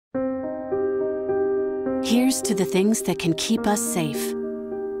Here's to the things that can keep us safe.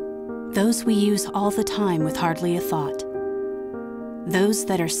 Those we use all the time with hardly a thought. Those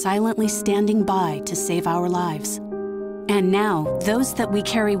that are silently standing by to save our lives. And now, those that we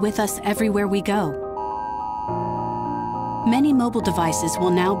carry with us everywhere we go. Many mobile devices will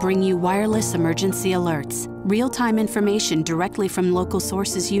now bring you wireless emergency alerts, real-time information directly from local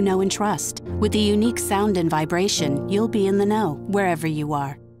sources you know and trust. With the unique sound and vibration, you'll be in the know wherever you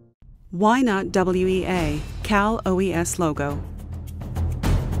are. Why not WEA, Cal OES logo?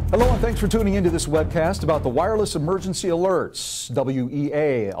 Hello and thanks for tuning into this webcast about the wireless emergency alerts,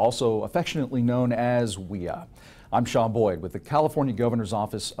 WEA, also affectionately known as WEA. I'm Sean Boyd with the California Governor's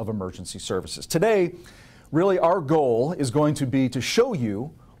Office of Emergency Services. Today, really our goal is going to be to show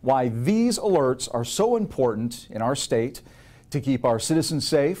you why these alerts are so important in our state to keep our citizens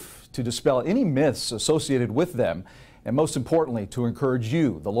safe, to dispel any myths associated with them, and most importantly, to encourage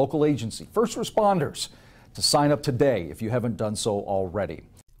you, the local agency, first responders, to sign up today if you haven't done so already.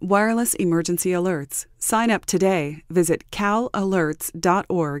 Wireless emergency alerts. Sign up today. Visit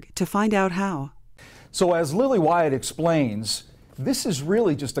calalerts.org to find out how. So as Lily Wyatt explains, this is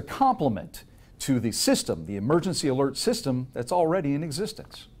really just a complement to the system, the emergency alert system that's already in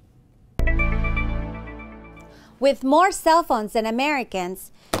existence. With more cell phones than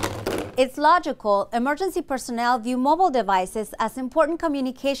Americans, it's logical emergency personnel view mobile devices as important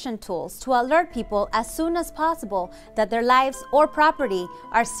communication tools to alert people as soon as possible that their lives or property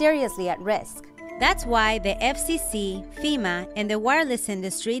are seriously at risk. That's why the FCC, FEMA, and the wireless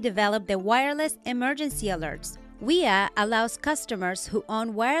industry developed the Wireless Emergency Alerts. WEA allows customers who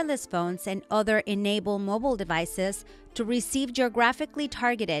own wireless phones and other enabled mobile devices to receive geographically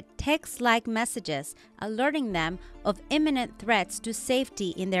targeted text-like messages alerting them of imminent threats to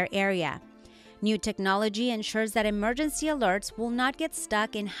safety in their area. New technology ensures that emergency alerts will not get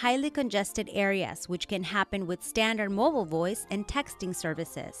stuck in highly congested areas, which can happen with standard mobile voice and texting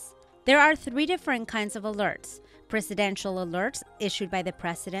services. There are 3 different kinds of alerts: presidential alerts issued by the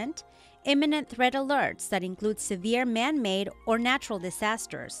president, imminent threat alerts that include severe man-made or natural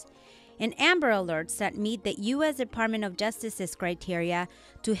disasters, and Amber Alerts that meet the U.S. Department of Justice's criteria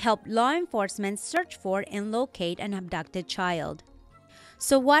to help law enforcement search for and locate an abducted child.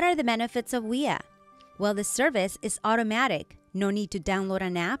 So what are the benefits of WEA? Well, the service is automatic. No need to download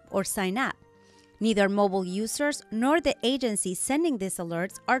an app or sign up. Neither mobile users nor the agency sending these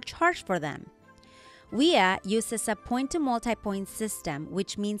alerts are charged for them. WEA uses a point-to-multipoint system,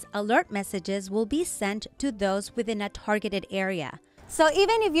 which means alert messages will be sent to those within a targeted area. So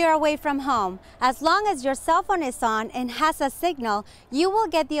even if you're away from home, as long as your cell phone is on and has a signal, you will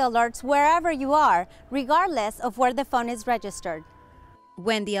get the alerts wherever you are, regardless of where the phone is registered.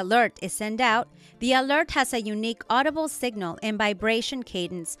 When the alert is sent out, the alert has a unique audible signal and vibration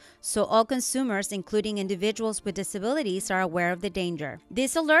cadence, so all consumers, including individuals with disabilities, are aware of the danger.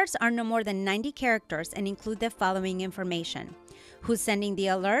 These alerts are no more than 90 characters and include the following information: who's sending the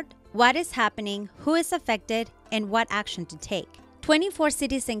alert, what is happening, who is affected, and what action to take. 24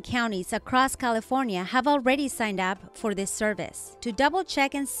 cities and counties across California have already signed up for this service. To double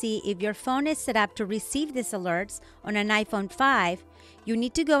check and see if your phone is set up to receive these alerts on an iPhone 5, you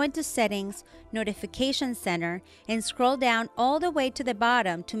need to go into Settings, Notification Center, and scroll down all the way to the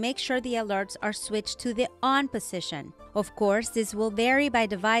bottom to make sure the alerts are switched to the on position. Of course, this will vary by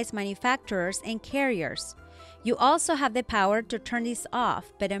device manufacturers and carriers. You also have the power to turn these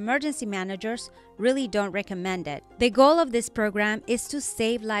off, but emergency managers really don't recommend it. The goal of this program is to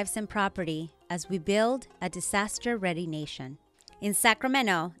save lives and property as we build a disaster-ready nation. In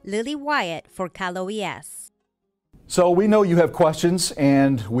Sacramento, Lily Wyatt for Cal OES. So we know you have questions,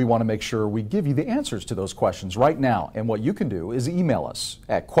 and we want to make sure we give you the answers to those questions right now. And what you can do is email us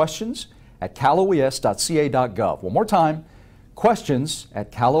at questions@caloes.ca.gov. One more time,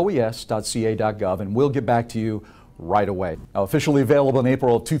 questions@caloes.ca.gov, and we'll get back to you right away. Now, officially available in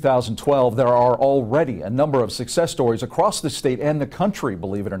April of 2012, there are already a number of success stories across the state and the country,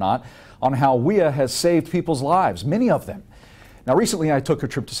 believe it or not, on how WEA has saved people's lives, many of them. Now, recently I took a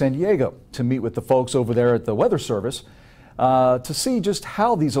trip to San Diego to meet with the folks over there at the Weather Service to see just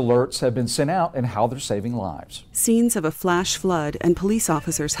how these alerts have been sent out and how they're saving lives. Scenes of a flash flood and police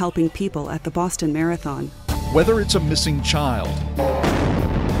officers helping people at the Boston Marathon. Whether it's a missing child,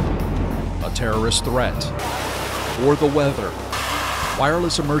 a terrorist threat, or the weather,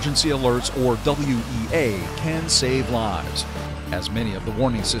 wireless emergency alerts, or WEA, can save lives, as many of the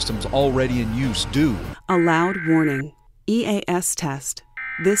warning systems already in use do. A loud warning. EAS test.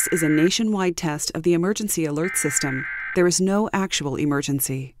 This is a nationwide test of the emergency alert system. There is no actual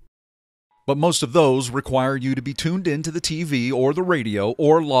emergency. But most of those require you to be tuned into the TV or the radio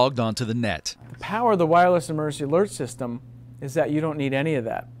or logged onto the net. The power of the wireless emergency alert system is that you don't need any of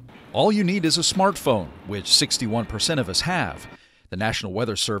that. All you need is a smartphone, which 61% of us have. The National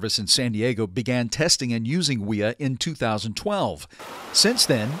Weather Service in San Diego began testing and using WEA in 2012. Since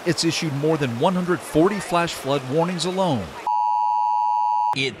then, it's issued more than 140 flash flood warnings alone.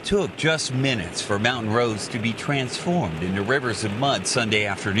 It took just minutes for mountain roads to be transformed into rivers of mud Sunday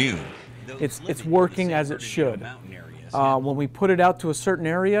afternoon. It's working as it should. When we put it out to a certain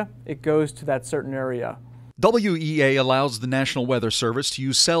area, it goes to that certain area. WEA allows the National Weather Service to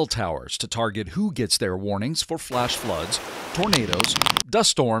use cell towers to target who gets their warnings for flash floods, tornadoes,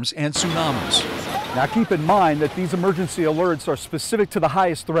 dust storms, and tsunamis. Now keep in mind that these emergency alerts are specific to the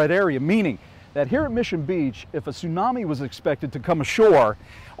highest threat area, meaning that here at Mission Beach, if a tsunami was expected to come ashore,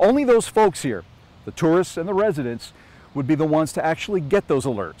 only those folks here, the tourists and the residents, would be the ones to actually get those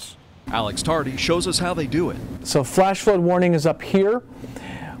alerts. Alex Tardy shows us how they do it. So flash flood warning is up here.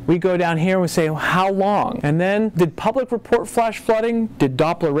 We go down here and we say, how long? And then, did public report flash flooding? Did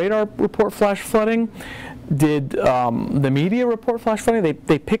Doppler radar report flash flooding? Did the media report flash flooding?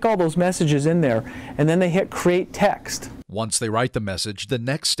 They pick all those messages in there, and then they hit create text. Once they write the message, the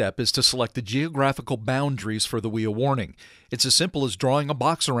next step is to select the geographical boundaries for the WEA warning. It's as simple as drawing a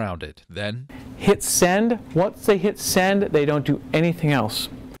box around it. Then hit send. Once they hit send, they don't do anything else.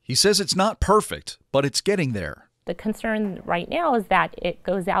 He says it's not perfect, but it's getting there. The concern right now is that it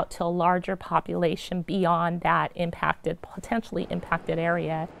goes out to a larger population beyond that potentially impacted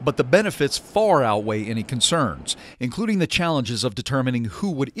area. But the benefits far outweigh any concerns, including the challenges of determining who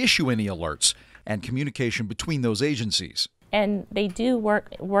would issue any alerts and communication between those agencies. And they do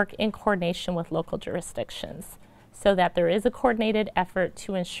work in coordination with local jurisdictions so that there is a coordinated effort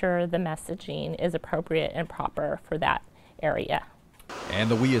to ensure the messaging is appropriate and proper for that area.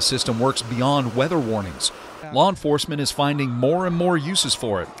 And the WEA system works beyond weather warnings. Law enforcement is finding more and more uses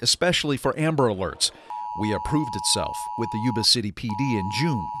for it, especially for Amber Alerts. WEA proved itself with the Yuba City PD in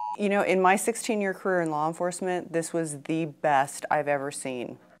June. You know, in my 16-year career in law enforcement, this was the best I've ever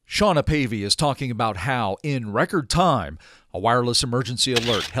seen. Shauna Pavey is talking about how, in record time, a wireless emergency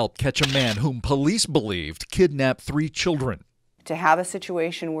alert helped catch a man whom police believed kidnapped 3 children. To have a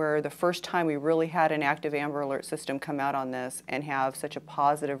situation where the first time we really had an active Amber Alert system come out on this and have such a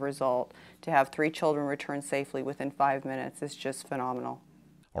positive result, to have 3 children return safely within 5 minutes is just phenomenal.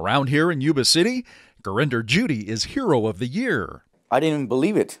 Around here in Yuba City, Gurinder Judy is Hero of the Year. I didn't even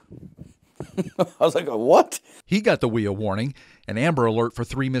believe it. I was like, what? He got the WEA warning, an Amber Alert for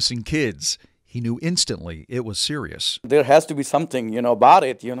 3 missing kids. He knew instantly it was serious. There has to be something, about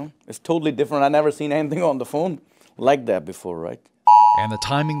it, It's totally different. I've never seen anything on the phone like that before, right? And the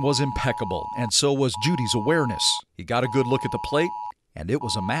timing was impeccable, and so was Judy's awareness. He got a good look at the plate, and it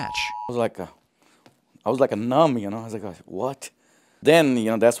was a match. I was like a numb, I was like, what?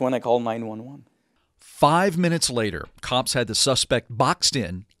 Then, that's when I called 911. 5 minutes later, cops had the suspect boxed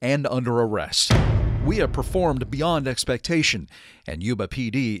in and under arrest. WEA performed beyond expectation, and Yuba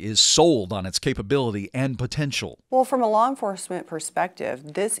PD is sold on its capability and potential. Well, from a law enforcement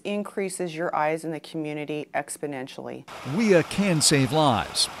perspective, this increases your eyes in the community exponentially. WEA can save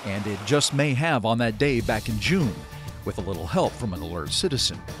lives, and it just may have on that day back in June, with a little help from an alert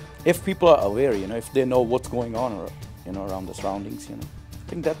citizen. If people are aware, if they know what's going on, around the surroundings, I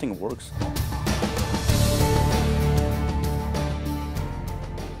think that thing works.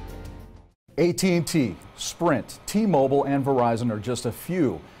 AT&T, Sprint, T-Mobile, and Verizon are just a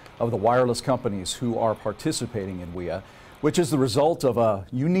few of the wireless companies who are participating in WEA, which is the result of a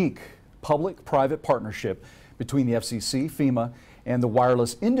unique public-private partnership between the FCC, FEMA, and the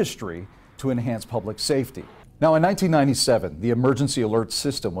wireless industry to enhance public safety. Now, in 1997, the emergency alert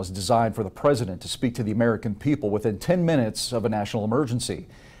system was designed for the president to speak to the American people within 10 minutes of a national emergency.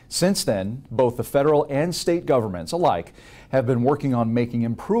 Since then, both the federal and state governments alike have been working on making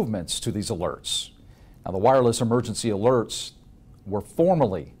improvements to these alerts. Now, the wireless emergency alerts were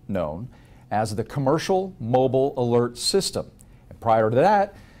formerly known as the Commercial Mobile Alert System, and prior to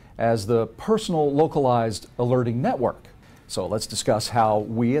that, as the Personal Localized Alerting Network. So let's discuss how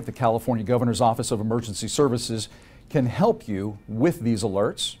we at the California Governor's Office of Emergency Services can help you with these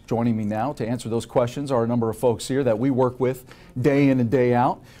alerts. Joining me now to answer those questions are a number of folks here that we work with day in and day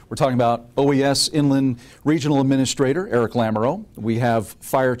out. We're talking about OES Inland Regional Administrator Eric Lamoureux. We have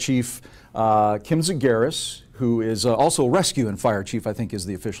Fire Chief Kim Zagaris, who is also Rescue and Fire Chief, I think is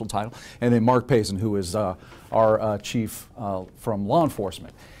the official title, and then Mark Payson, who is our Chief from Law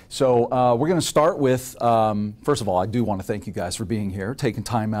Enforcement. So we're going to start with, first of all, I do want to thank you guys for being here, taking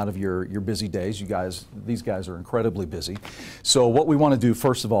time out of your busy days. These guys are incredibly busy. So what we want to do,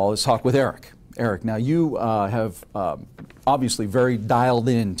 first of all, is talk with Eric. Eric, now you have obviously very dialed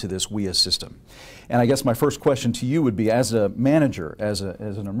into this WEA system. And I guess my first question to you would be, as a manager, as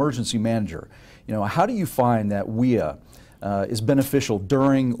an emergency manager, you know, how do you find that WEA is beneficial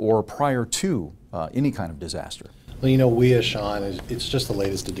during or prior to any kind of disaster? Well, you know, WEA, Sean, it's just the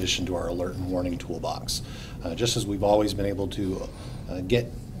latest addition to our alert and warning toolbox. Just as we've always been able to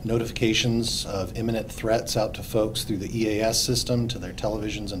get notifications of imminent threats out to folks through the EAS system, to their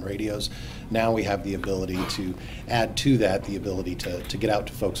televisions and radios, now we have the ability to add to that the ability to get out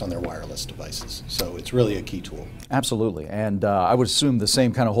to folks on their wireless devices. So it's really a key tool. Absolutely. And I would assume the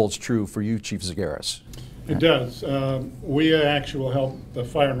same kind of holds true for you, Chief Zagaris. It does. WEA actually will help the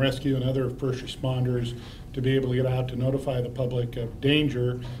fire and rescue and other first responders to be able to get out to notify the public of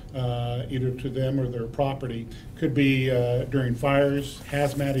danger, either to them or their property. Could be during fires,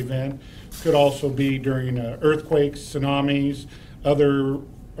 hazmat event, could also be during earthquakes, tsunamis, other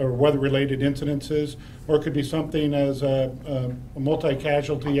weather-related incidences, or it could be something as a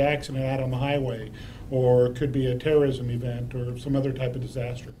multi-casualty accident out on the highway, or it could be a terrorism event or some other type of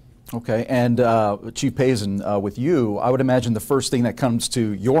disaster. Okay, and Chief Payson, with you, I would imagine the first thing that comes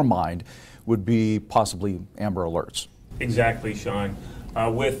to your mind would be possibly Amber Alerts. Exactly, Sean.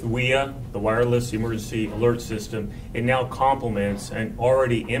 With WEA, the Wireless Emergency Alert System, it now complements an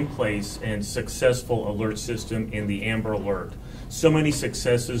already in place and successful alert system in the Amber Alert. So many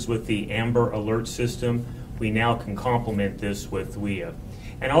successes with the Amber Alert system, we now can complement this with WEA.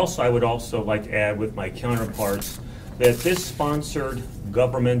 And also, I would also like to add with my counterparts that this sponsored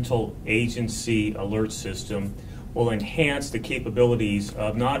governmental agency alert system will enhance the capabilities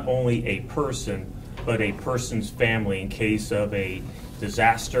of not only a person, but a person's family in case of a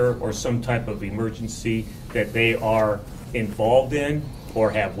disaster or some type of emergency that they are involved in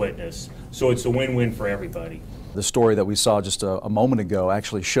or have witnessed. So it's a win-win for everybody. The story that we saw just a moment ago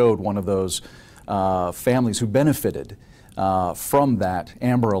actually showed one of those families who benefited from that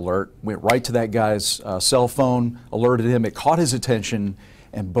Amber Alert, went right to that guy's cell phone, alerted him, it caught his attention,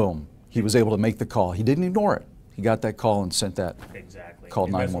 and boom, he was able to make the call. He didn't ignore it. He got that call and sent that,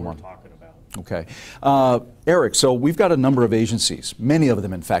 called 911. Okay. Eric, so we've got a number of agencies, many of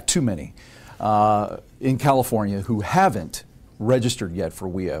them in fact, too many, in California who haven't registered yet for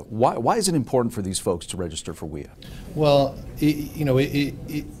WEA. Why is it important for these folks to register for WEA? Well,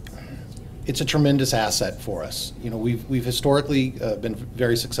 it's a tremendous asset for us. You know, we've historically been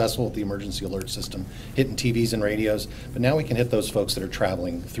very successful with the emergency alert system, hitting TVs and radios, but now we can hit those folks that are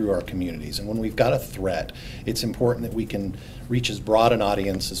traveling through our communities. And when we've got a threat, it's important that we can reach as broad an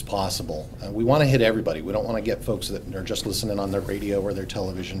audience as possible. We want to hit everybody. We don't want to get folks that are just listening on their radio or their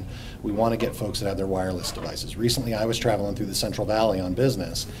television. We want to get folks that have their wireless devices. Recently, I was traveling through the Central Valley on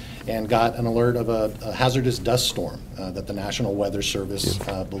business and got an alert of a hazardous dust storm that the National Weather Service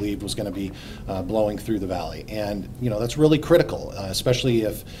believed was going to be blowing through the valley. And, you know, that's really critical, especially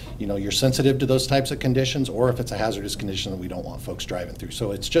if, you know, you're sensitive to those types of conditions or if it's a hazardous condition that we don't want folks driving through.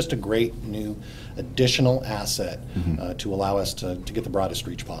 So it's just a great new additional asset to allow us to get the broadest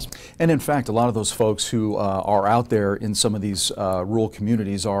reach possible. And in fact, a lot of those folks who are out there in some of these rural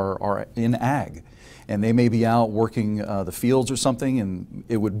communities are in ag. And they may be out working the fields or something, and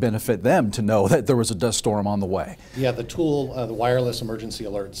it would benefit them to know that there was a dust storm on the way. Yeah, the tool, the Wireless Emergency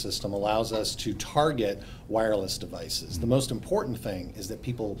Alert System, allows us to target wireless devices. The most important thing is that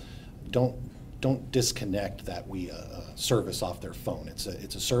people don't disconnect that service off their phone. It's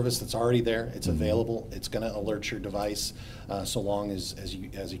a service that's already there. It's available. It's going to alert your device so long as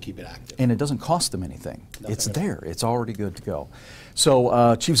you keep it active. And it doesn't cost them anything. It's there. It's already good to go.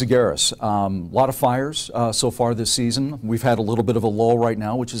 So, Chief Zagaris, a lot of fires so far this season. We've had a little bit of a lull right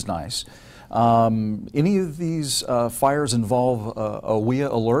now, which is nice. Any of these fires involve a WEA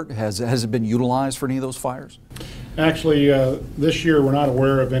alert? Has it been utilized for any of those fires? Actually, this year we're not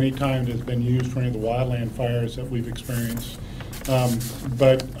aware of any time that's been used for any of the wildland fires that we've experienced.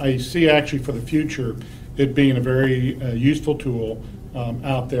 But I see actually for the future it being a very useful tool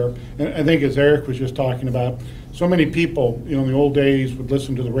out there. And I think as Eric was just talking about, so many people, you know, in the old days would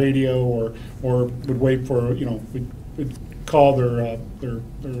listen to the radio or would wait for, you know, would call their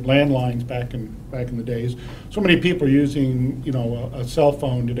landlines back in the days. So many people are using, you know, a cell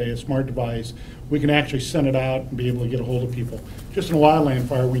phone today, a smart device. We can actually send it out and be able to get a hold of people. Just in a wildland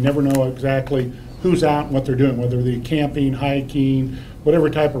fire, we never know exactly who's out and what they're doing, whether they're camping, hiking, whatever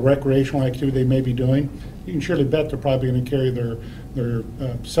type of recreational activity they may be doing. You can surely bet they're probably going to carry their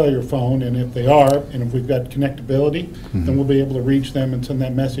cellular phone, and if they are, and if we've got connectability, then we'll be able to reach them and send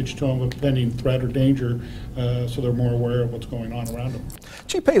that message to them with pending threat or danger, so they're more aware of what's going on around them.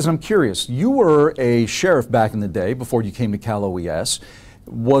 Chief Hayes, I'm curious, you were a sheriff back in the day before you came to Cal OES.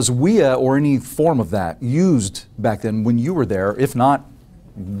 Was WEA or any form of that used back then when you were there? If not,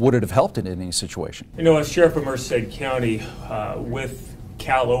 would it have helped in any situation? You know, as Sheriff of Merced County, with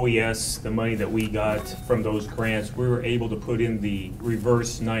Cal OES, the money that we got from those grants, we were able to put in the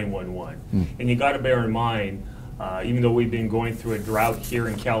reverse 911. And you got to bear in mind, even though we've been going through a drought here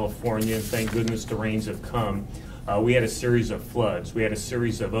in California, and thank goodness the rains have come, we had a series of floods. We had a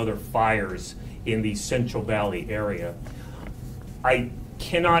series of other fires in the Central Valley area. I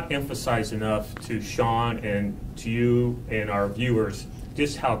cannot emphasize enough to Sean and to you and our viewers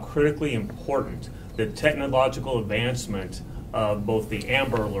just how critically important the technological advancement of both the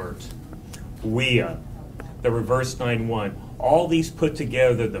Amber Alert, WEA, the reverse 911, all these put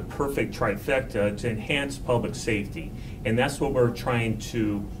together the perfect trifecta to enhance public safety. And that's what we're trying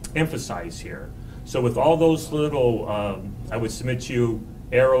to emphasize here. So with all those little, I would submit to you,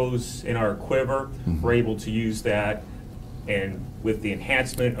 arrows in our quiver, we're able to use that. And with the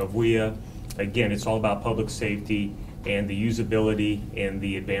enhancement of WEA, again, it's all about public safety and the usability and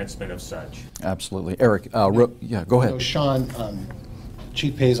the advancement of such. Absolutely. Eric, yeah, go ahead. So Sean,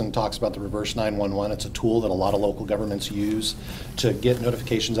 Chief Pazin talks about the reverse 911. It's a tool that a lot of local governments use to get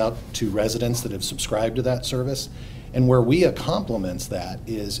notifications out to residents that have subscribed to that service. And where WEA complements that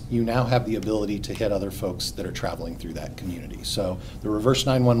is you now have the ability to hit other folks that are traveling through that community. So the reverse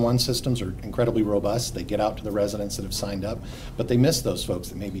 911 systems are incredibly robust. They get out to the residents that have signed up, but they miss those folks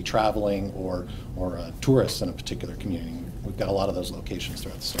that may be traveling or tourists in a particular community. We've got a lot of those locations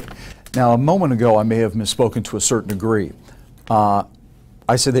throughout the state. Now, a moment ago, I may have misspoken to a certain degree. I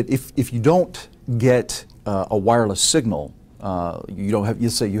said that if you don't get a wireless signal, you don't have, you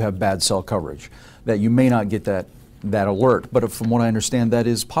say you have bad cell coverage, that you may not get that alert. But from what I understand, that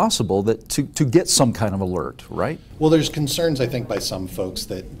is possible that to get some kind of alert, right? Well, there's concerns, I think, by some folks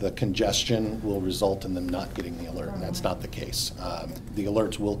that the congestion will result in them not getting the alert, and that's not the case. The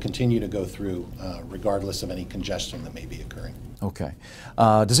alerts will continue to go through regardless of any congestion that may be occurring. Okay.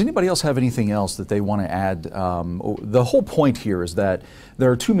 Does anybody else have anything else that they want to add? The whole point here is that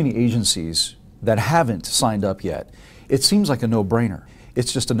there are too many agencies that haven't signed up yet. It seems like a no-brainer.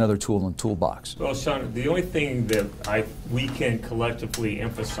 It's just another tool in the toolbox. Well, Sean, the only thing that we can collectively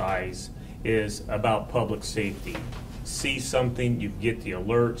emphasize is about public safety. See something, you get the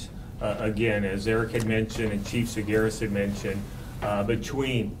alert. Again, as Eric had mentioned and Chief Segueras had mentioned,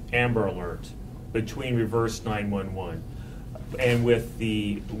 between Amber Alert, between reverse 911, and with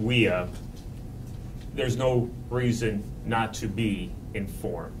the WEA, there's no reason not to be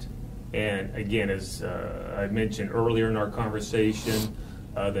informed. And again, as I mentioned earlier in our conversation,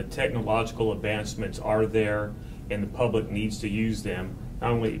 the technological advancements are there, and the public needs to use them,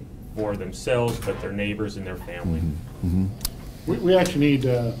 not only for themselves, but their neighbors and their family. We actually need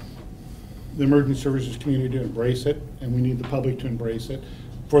the emergency services community to embrace it, and we need the public to embrace it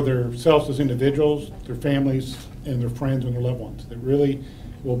for themselves as individuals, their families, and their friends and their loved ones. It really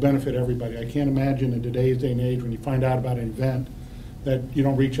will benefit everybody. I can't imagine in today's day and age when you find out about an event that you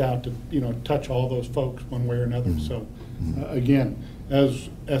don't reach out to, touch all those folks one way or another. So again, as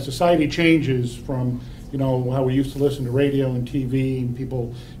society changes from, how we used to listen to radio and TV, and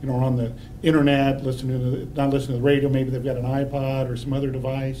people, are on the internet, not listening to the radio, maybe they've got an iPod or some other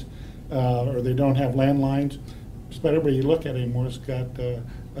device, or they don't have landlines. Just about everybody you look at anymore has got a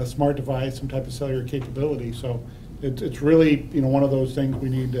smart device, some type of cellular capability. So it's really, one of those things we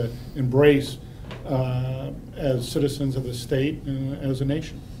need to embrace as citizens of the state and as a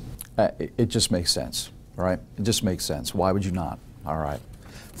nation. It just makes sense, right? It just makes sense. Why would you not? All right.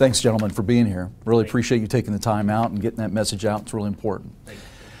 Thanks, gentlemen, for being here. Really appreciate you taking the time out and getting that message out. It's really important.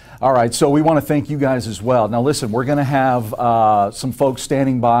 All right, so we want to thank you guys as well. Now listen, we're going to have some folks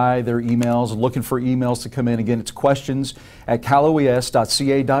standing by their emails, looking for emails to come in. Again, it's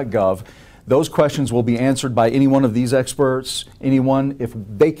questions@caloes.ca.gov. Those questions will be answered by any one of these experts. Anyone, if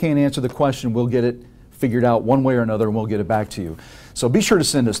they can't answer the question, we'll get it figured out one way or another and we'll get it back to you. So be sure to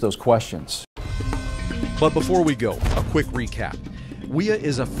send us those questions. But before we go, a quick recap. WEA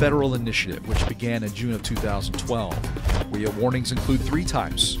is a federal initiative which began in June of 2012. WEA warnings include 3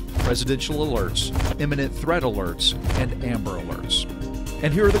 types: presidential alerts, imminent threat alerts, and Amber Alerts.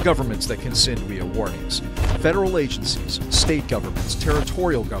 And here are the governments that can send WEA warnings: federal agencies, state governments,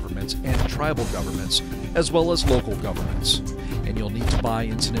 territorial governments, and tribal governments, as well as local governments. and you'll need to buy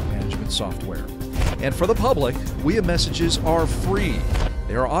incident management software. And for the public, WEA messages are free.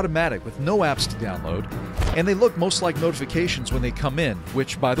 They are automatic with no apps to download, and they look most like notifications when they come in,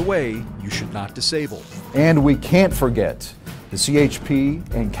 which, by the way, you should not disable. And we can't forget the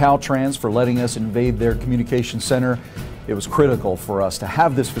CHP and Caltrans for letting us invade their communication center. It was critical for us to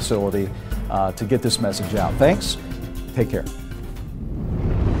have this facility to get this message out. Thanks. Take care.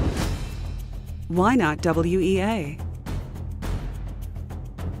 Why not WEA?